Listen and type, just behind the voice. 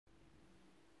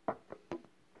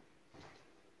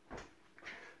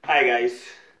Hi guys.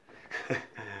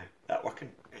 That working?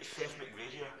 It's Chef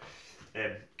McVeigh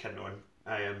here. Carrying on.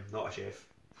 I am not a chef.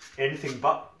 Anything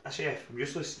but a chef. I'm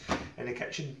useless in the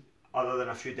kitchen other than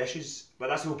a few dishes. But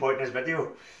that's the whole point in this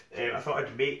video. I thought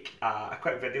I'd make a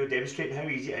quick video demonstrating how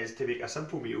easy it is to make a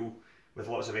simple meal with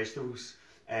lots of vegetables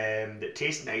that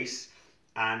taste nice,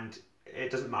 and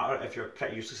it doesn't matter if you're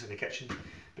pretty useless in the kitchen,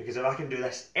 because if I can do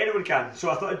this, anyone can. So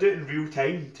I thought I'd do it in real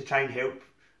time to try and help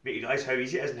make you realise how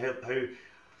easy it is and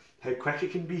how quick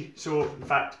it can be. So in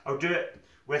fact, I'll do it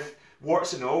with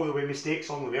warts and all. There'll be mistakes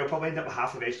along the way. I'll probably end up with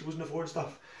half the vegetables on the floor and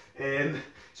stuff.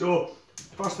 So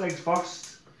first things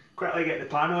first, quickly get the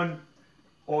pan on,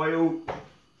 oil,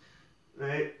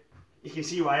 right. You can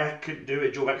see why I couldn't do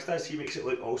what Joe Wicks does. He makes it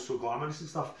look all so glamorous and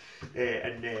stuff,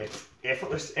 and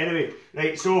effortless. Anyway,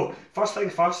 right, so first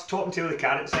thing first, top and tail of the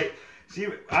carrots, right. See,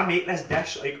 I make this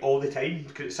dish like all the time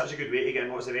because it's such a good way to get in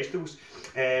lots of vegetables.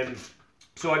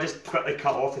 So I just quickly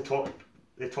cut off the top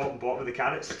and bottom of the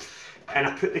carrots, and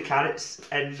I put the carrots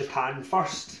in the pan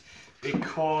first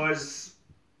because,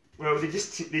 well, they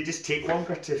just take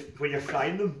longer to, when you're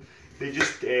frying them. They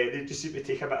just seem to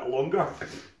take a bit longer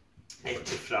to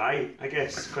fry, I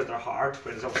guess, because they're hard.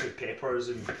 Whereas obviously peppers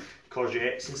and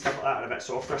courgettes and stuff like that are a bit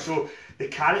softer. So the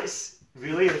carrots,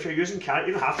 really, if you're using carrot,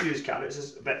 you don't have to use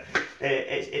carrots, but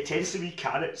it tends to be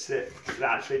carrots that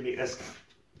actually make this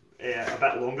a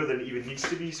bit longer than it even needs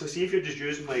to be. So see, if you're just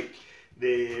using like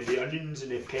the onions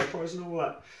and the peppers and all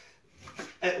that,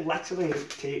 it literally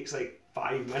takes like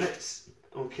 5 minutes.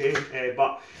 Okay,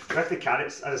 but with the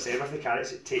carrots, as I said, with the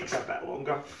carrots it takes a bit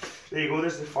longer. There you go,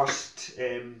 there's the first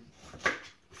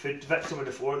food victim on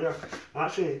the floor there. I'm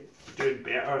actually doing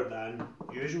better than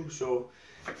usual, so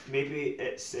maybe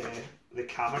it's the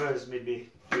camera has made me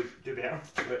do better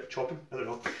at chopping, I don't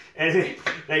know. Anyway,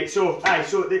 right, so I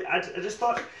just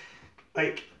thought,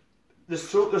 like, there's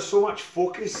so much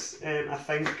focus, I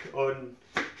think, on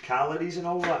calories and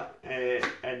all that,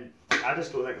 and I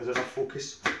just don't think there's enough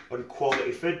focus on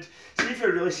quality food. See, if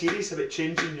you're really serious about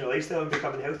changing your lifestyle and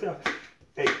becoming healthier,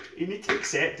 like, you need to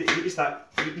accept that you need to start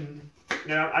eating.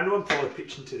 Now, I know I'm probably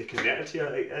preaching to the converted here.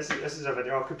 Like, this is a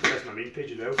video, I could put this on my main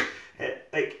page as well.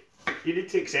 Like, you need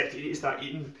to accept that you need to start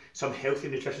eating some healthy,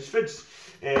 nutritious foods.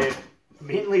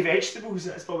 Mainly vegetables.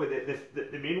 That's probably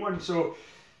the main one. So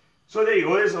there you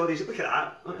go. There's all these. Look at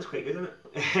that. Oh, that's quite good, isn't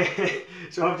it?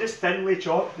 So I've just thinly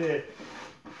chopped the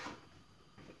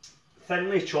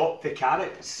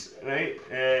carrots, right?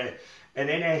 And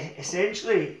then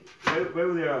essentially,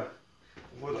 while they're,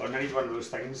 hold on, I need one of those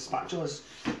things, spatulas.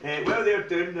 While they're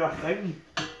doing their thing,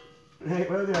 right?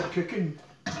 While they're cooking,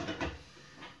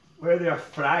 while they're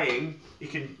frying, you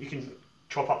can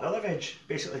chop up the other veg,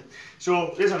 basically.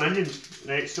 So there's an onion,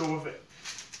 right? So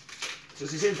it's the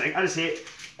same thing. As I say,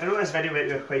 I know this video might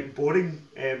be quite boring,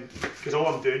 because all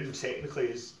I'm doing technically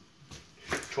is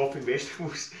chopping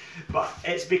vegetables, but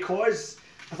it's because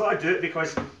I thought I'd do it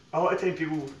because a lot of time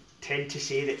people tend to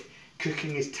say that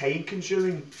cooking is time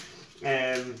consuming,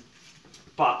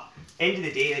 but end of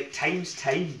the day, like, time's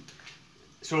time.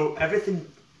 So everything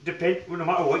well, no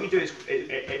matter what you do,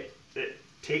 it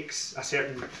takes a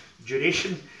certain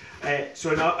duration.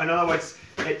 So in other words,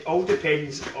 it all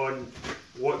depends on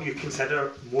what you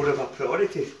consider more of a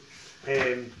priority,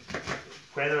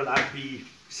 whether that be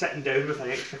sitting down with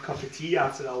an extra cup of tea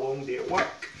after a long day at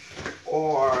work,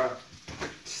 or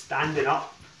standing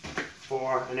up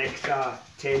for an extra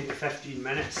 10 to 15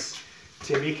 minutes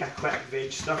to make a quick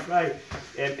veg stir fry.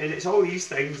 And it's all these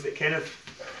things that kind of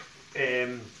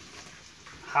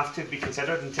have to be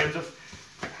considered in terms of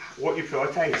what you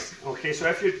prioritise. Okay, so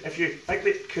if you think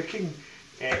that cooking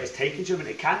is time consuming,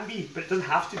 it can be, but it doesn't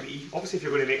have to be. Obviously, if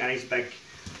you're going to make a nice big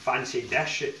fancy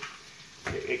dish,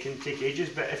 it can take ages,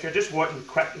 but if you're just wanting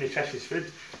quick nutritious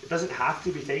food, it doesn't have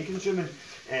to be time consuming.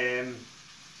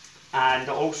 And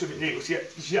also, you see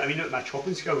what I mean with my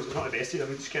chopping skills? It's not the best here.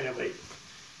 I'm just kind of like,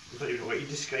 I don't even know what you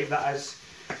describe that as,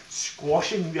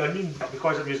 squashing the onion, but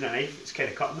because I'm using a knife, it's kind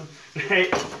of cutting them,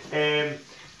 right?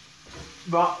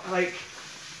 But like,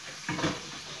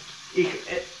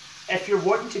 if you're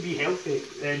wanting to be healthy,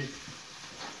 then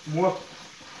more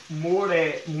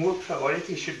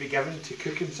priority should be given to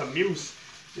cooking some meals.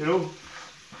 You know,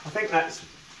 I think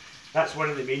that's one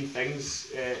of the main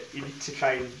things you need to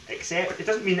try and accept. It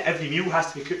doesn't mean that every meal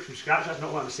has to be cooked from scratch. That's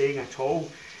not what I'm saying at all.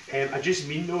 I just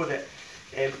mean though that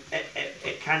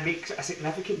it can make a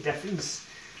significant difference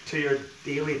to your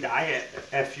daily diet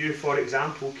if you, for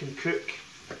example, can cook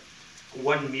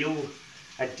one meal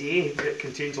a day that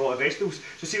contains a lot of vegetables.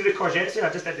 So see with the courgettes here, I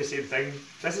just did the same thing.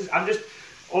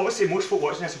 Obviously most folk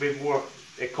watching this will be more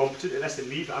competent at this than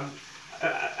me, but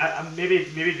I'm maybe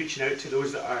reaching out to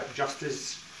those that are just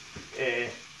as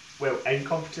well,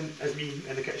 incompetent as me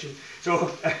in the kitchen.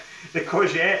 So the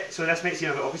courgette, so this might seem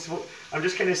a bit obvious, I'm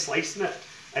just kind of slicing it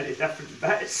into different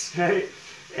bits, right?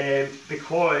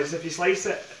 Because if you slice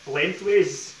it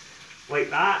lengthways like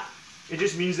that, it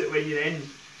just means that when you then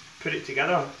put it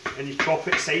together and you chop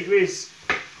it sideways,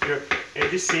 it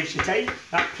just saves you time.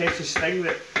 That precious thing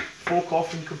that folk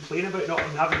often complain about not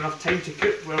having enough time to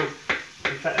cook. Well,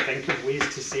 I'm trying to think of ways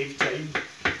to save time,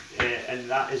 and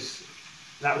that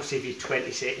will save you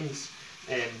 20 seconds,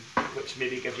 which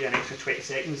maybe gives you an extra 20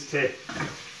 seconds to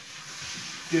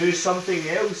do something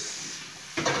else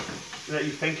that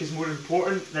you think is more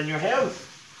important than your health.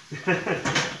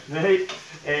 Right?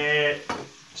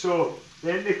 So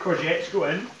then the courgettes go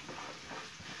in.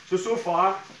 So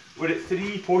far we're at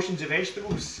 3 portions of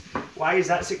vegetables. Why is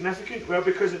that significant? Well,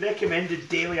 because the recommended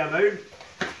daily amount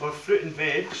of fruit and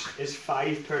veg is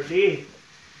 5 per day,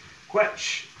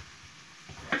 which,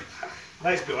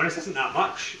 let's be honest, isn't that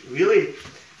much, really.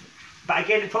 But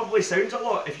again, it probably sounds a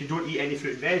lot if you don't eat any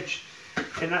fruit and veg.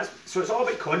 And so it's all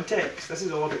about context. This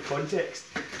is all about context.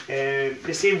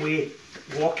 The same way,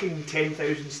 walking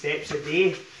 10,000 steps a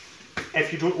day,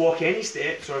 if you don't walk any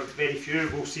steps, or very few,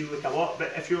 will seem like a lot,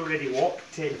 but if you already walk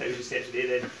 10,000 steps a day,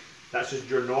 then that's just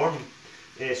your norm.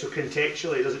 So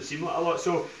contextually, it doesn't seem like a lot.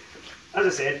 So, as I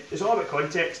said, it's all about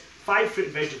context. 5 fruit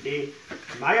and veg a day,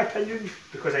 in my opinion,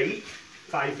 because I eat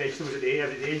 5 vegetables a day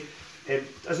every day,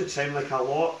 it doesn't sound like a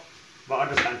lot, but I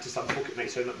understand to some folk it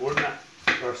might sound like more than that,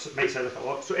 or it might sound like a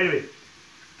lot. So anyway,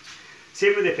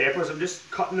 same with the peppers. I'm just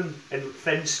cutting them in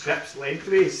thin strips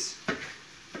lengthways,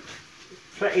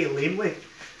 pretty lamely.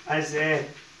 As an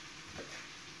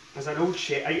old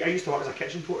chef, I used to work as a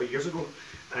kitchen porter years ago,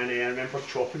 and I remember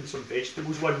chopping some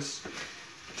vegetables once,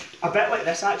 a bit like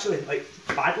this actually, like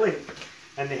badly.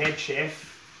 And the head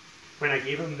chef, when I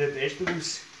gave him the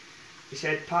vegetables, he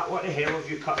said, "Pat, what the hell have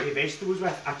you cut your vegetables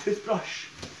with? A toothbrush?"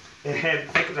 I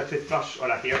think it was a toothbrush or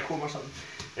a hair comb or something.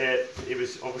 He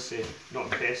was obviously not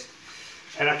impressed,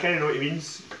 and I kind of know what he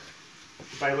means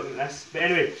by looking at this. But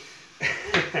anyway,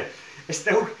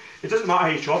 it doesn't matter how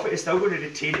you chop it, it's still going to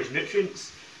retain its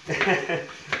nutrients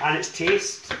and its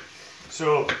taste.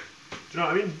 So, do you know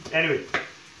what I mean? Anyway,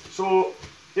 so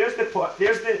there's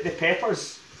the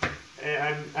peppers.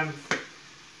 I'm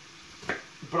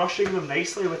brushing them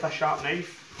nicely with a sharp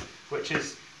knife, which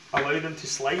is allowing them to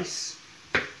slice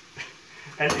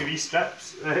into wee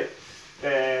strips. Right?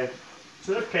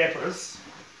 So they're peppers.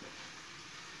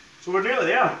 So we're nearly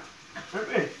there, aren't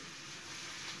we?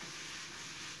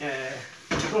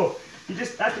 So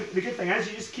the good thing is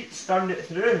you just keep stirring it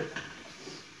through,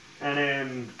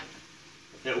 and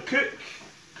it'll cook.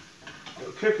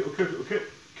 It'll cook,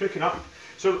 cooking up.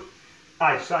 So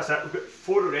so that's it. We've got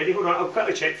 4 already. Hold on, I'll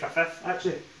quickly check for a 5th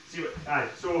actually. See what.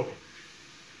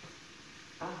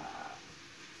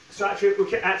 So actually we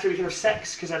can have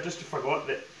 6 because I just forgot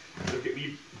that we've got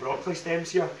wee broccoli stems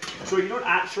here. So you don't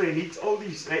actually need all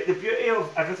these. Right? The beauty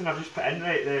of everything I've just put in,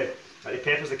 right? The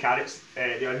peppers, the carrots,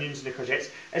 the onions, and the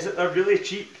courgettes, is that they're really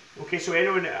cheap. Okay, so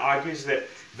anyone that argues that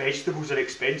vegetables are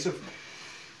expensive,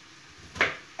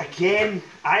 again,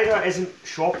 either isn't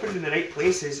shopping in the right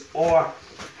places or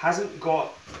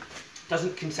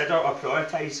doesn't consider or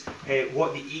prioritise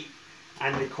what they eat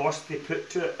and the cost they put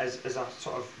to it as a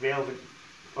sort of relevant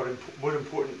or more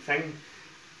important thing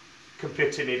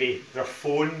compared to maybe their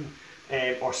phone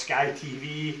or Sky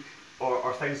TV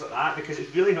or things like that, because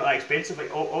it's really not that expensive.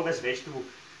 Like all these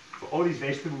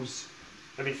vegetables,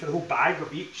 I mean, for the whole bag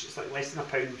of each, it's like less than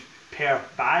 £1 per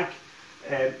bag.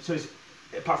 So it's,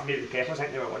 apart from maybe the peppers, I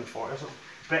think they were £1.40 or something.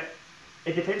 But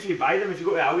it depends where you buy them. If you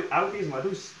go to Aldi's and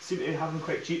Lidl's, seem to have them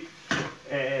quite cheap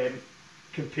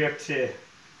compared to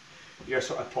your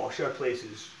sort of posher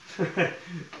places.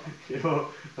 You know,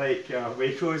 like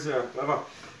Waitrose or whatever.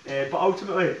 But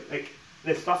ultimately, like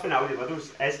the stuff in Aldi and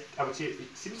Lidl's is, I would say,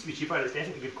 it seems to be cheaper and it's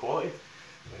definitely good quality.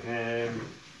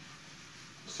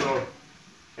 So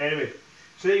anyway,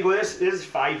 so there you go. There's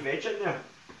 5 veg in there.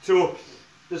 So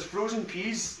there's frozen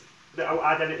peas that I'll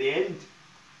add in at the end.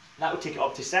 That will take it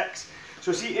up to 6.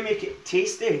 So see, to make it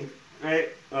tasty, right?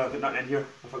 Oh, I've got nothing in here.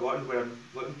 I've forgotten where I'm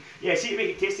looking. Yeah, see, to make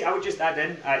it tasty, I would just add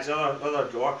in, it's another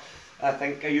drawer. I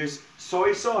think I use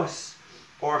soy sauce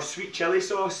or sweet chili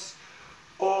sauce,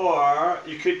 or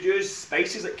you could use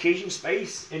spices like Cajun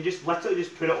spice and just literally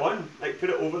just put it on, like put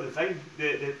it over the thing,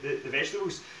 the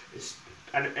vegetables,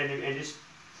 and just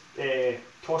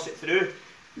toss it through.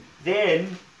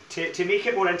 Then to make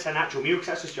it more into a natural meal, because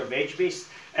that's just your veg base,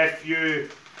 if you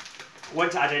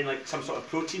want to add in like some sort of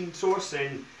protein source,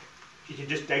 then you can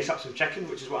just dice up some chicken,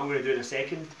 which is what I'm going to do in a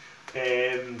second.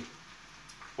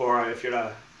 Or if you're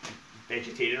a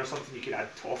vegetarian or something, you could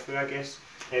add tofu, I guess,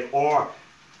 or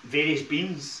various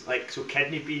beans, like so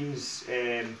kidney beans.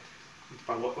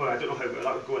 Well, I don't know how well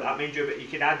that would go with that, mind you, but you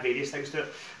can add various things to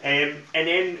it. And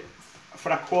then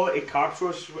for a quality carb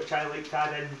source, which I like to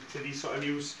add into these sort of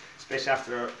meals, especially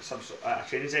after some sort of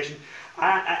training session,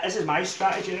 this is my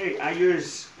strategy, right? I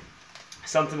use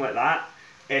something like that,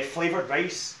 flavoured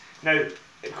rice. Now,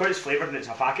 because it's flavoured and it's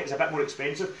a packet, it's a bit more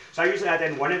expensive. So I usually add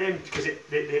in one of them because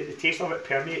the taste of it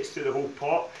permeates through the whole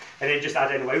pot, and then just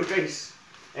add in wild rice,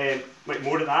 like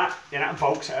more of that, and that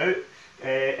bulks it out.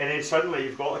 And then suddenly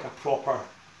you've got like a proper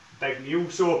big meal.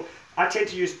 So I tend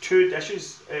to use 2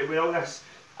 dishes with all this.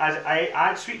 As I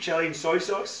add sweet chilli and soy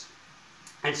sauce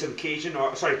and some Cajun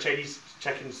or Chinese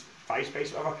chicken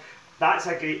 5-spice, whatever. That's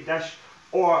a great dish.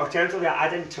 Or alternatively, I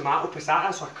add in tomato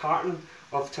passata, so a carton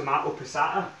of tomato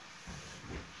passata,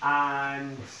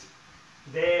 and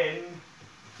then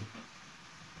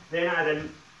I add in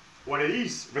one of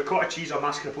these ricotta cheese or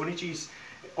mascarpone cheese.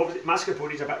 Obviously,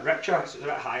 mascarpone is a bit richer, so it's a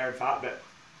bit higher in fat, but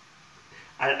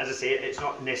as I say, it's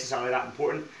not necessarily that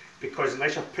important because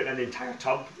unless you're putting in the entire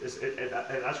tub, that's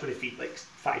going to feed like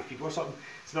 5 people or something.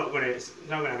 It's not going to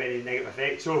have any negative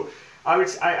effect. So I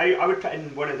would put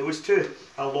in one of those 2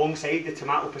 alongside the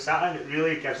tomato passata, and it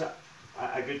really gives it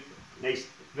a good, nice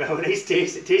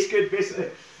taste. It tastes good,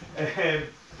 basically.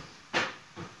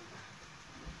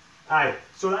 Aye,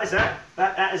 so that's it.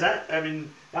 That is it. I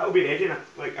mean, that will be ready in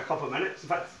like a couple of minutes. In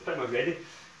fact, it's pretty much ready.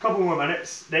 A couple more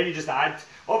minutes, then you just add.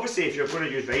 Obviously, if you're going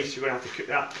to use rice, you're going to have to cook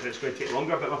that, and it's going to take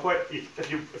longer. But my point, if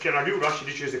you're in a real rush, you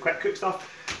just use the quick cook stuff.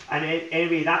 And then,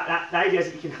 anyway, the idea is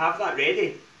that you can have that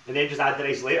ready, and then just add the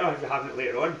rice later if you're having it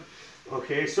later on.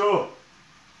 Okay, so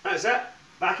that's it.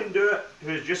 If I can do it,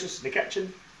 who's useless in the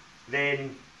kitchen,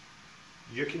 then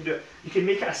you can do it. You can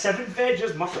make it a 7th veg.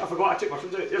 There's mushrooms. I forgot I took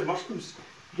mushrooms out. There's mushrooms.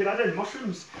 You can add in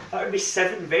mushrooms. That would be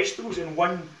 7 vegetables in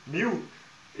one meal.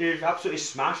 You've absolutely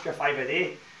smashed your 5 a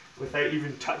day without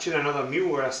even touching another meal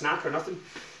or a snack or nothing.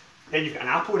 Then you've got an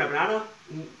apple and a banana.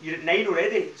 And you're at 9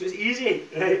 already, so it's easy.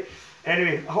 Right?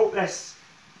 Anyway, I hope this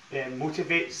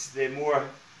motivates the more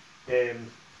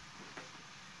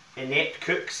inept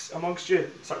cooks amongst you,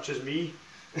 such as me,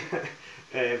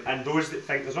 and those that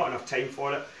think there's not enough time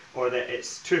for it, or that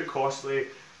it's too costly,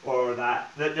 or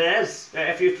that there is.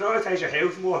 If you prioritise your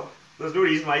health more, there's no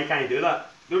reason why you can't do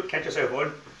that. Don't kid yourself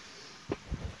on.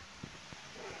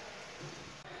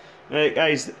 Right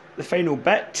guys, the final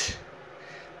bit.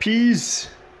 Peas.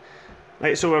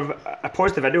 Right, so I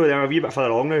paused the video there a wee bit further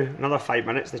along now, another 5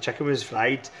 minutes. The chicken was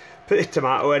fried. Put the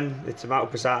tomato in, the tomato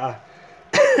passata.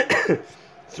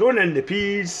 Thrown in the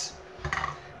peas.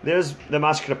 There's the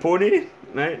mascarpone,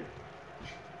 right?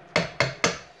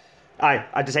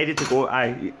 I've decided to go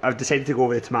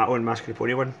with the tomato and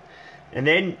mascarpone one. And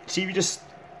then, see if you just,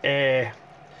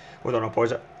 hold on, I'll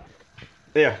pause it.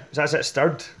 There, so that's it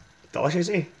stirred. Delicious,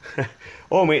 eh?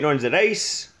 All I'm waiting on is the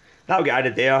rice. That'll get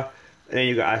added there. And then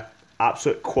you've got an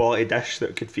absolute quality dish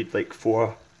that could feed like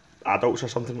 4 adults or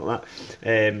something like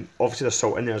that. Obviously there's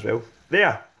salt in there as well.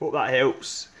 There, hope that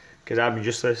helps, because I'm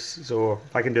useless, so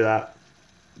if I can do that,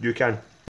 you can.